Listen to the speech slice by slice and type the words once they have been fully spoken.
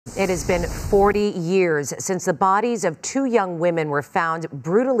It has been 40 years since the bodies of two young women were found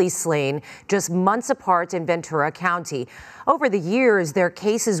brutally slain just months apart in Ventura County. Over the years, their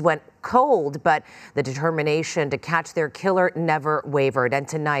cases went cold, but the determination to catch their killer never wavered. And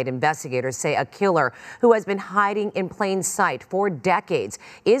tonight, investigators say a killer who has been hiding in plain sight for decades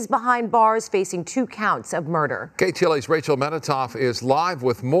is behind bars facing 2 counts of murder. KTLA's Rachel Menitoff is live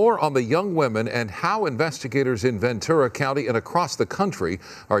with more on the young women and how investigators in Ventura County and across the country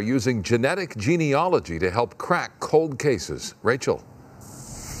are using genetic genealogy to help crack cold cases. Rachel.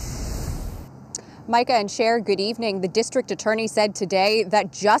 Micah and Cher, good evening. The district attorney said today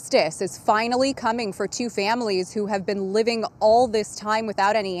that justice is finally coming for 2 families who have been living all this time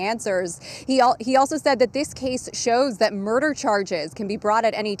without any answers. He also said that this case shows that murder charges can be brought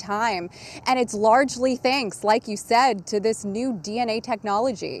at any time. And it's largely thanks, like you said, to this new DNA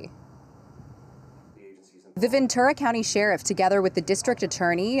technology. The Ventura County Sheriff, together with the district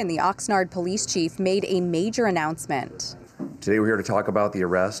attorney and the Oxnard police chief, made a major announcement. Today we're here to talk about the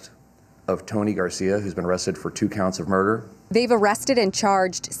arrest of Tony Garcia, who's been arrested for 2 counts of murder. They've arrested and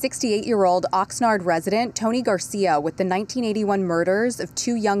charged 68-year-old Oxnard resident Tony Garcia with the 1981 murders of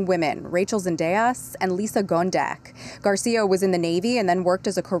 2 young women, Rachel Zendejas and Lisa Gondek. Garcia was in the Navy and then worked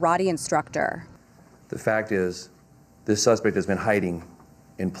as a karate instructor. The fact is, this suspect has been hiding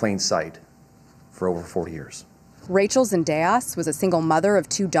in plain sight for over 40 years. Rachel Zendejas was a single mother of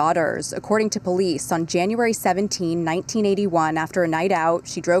 2 daughters. According to police, on January 17, 1981, after a night out,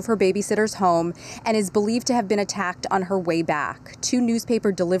 she drove her babysitters home and is believed to have been attacked on her way back. 2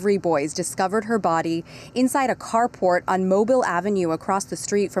 newspaper delivery boys discovered her body inside a carport on Mobile Avenue across the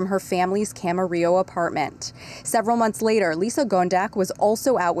street from her family's Camarillo apartment. Several months later, Lisa Gondek was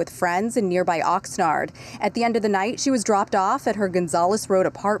also out with friends in nearby Oxnard. At the end of the night, she was dropped off at her Gonzales Road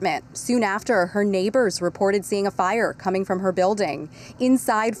apartment. Soon after, her neighbors reported seeing a fire coming from her building.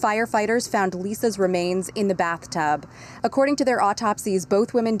 Inside, firefighters found Lisa's remains in the bathtub. According to their autopsies,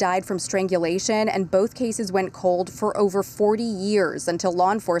 both women died from strangulation, and both cases went cold for over 40 years until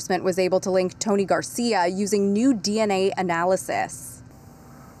law enforcement was able to link Tony Garcia using new DNA analysis.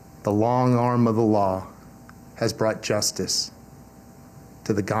 The long arm of the law has brought justice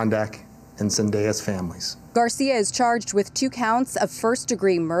to the Gondek and Zendejas families. Garcia is charged with 2 counts of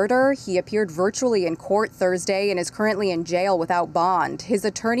first-degree murder. He appeared virtually in court Thursday and is currently in jail without bond. His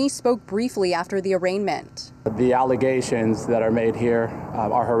attorney spoke briefly after the arraignment. The allegations that are made here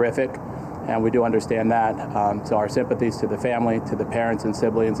are horrific, and we do understand that. So our sympathies to the family, to the parents and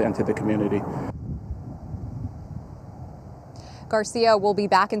siblings, and to the community. Garcia will be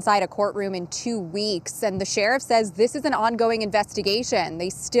back inside a courtroom in 2 weeks, and the sheriff says this is an ongoing investigation. They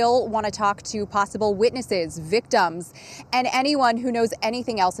still want to talk to possible witnesses, victims, and anyone who knows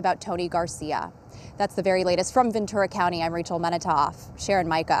anything else about Tony Garcia. That's the very latest from Ventura County. I'm Rachel Menitoff. Sharon,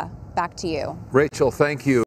 Micah, back to you. Rachel, thank you.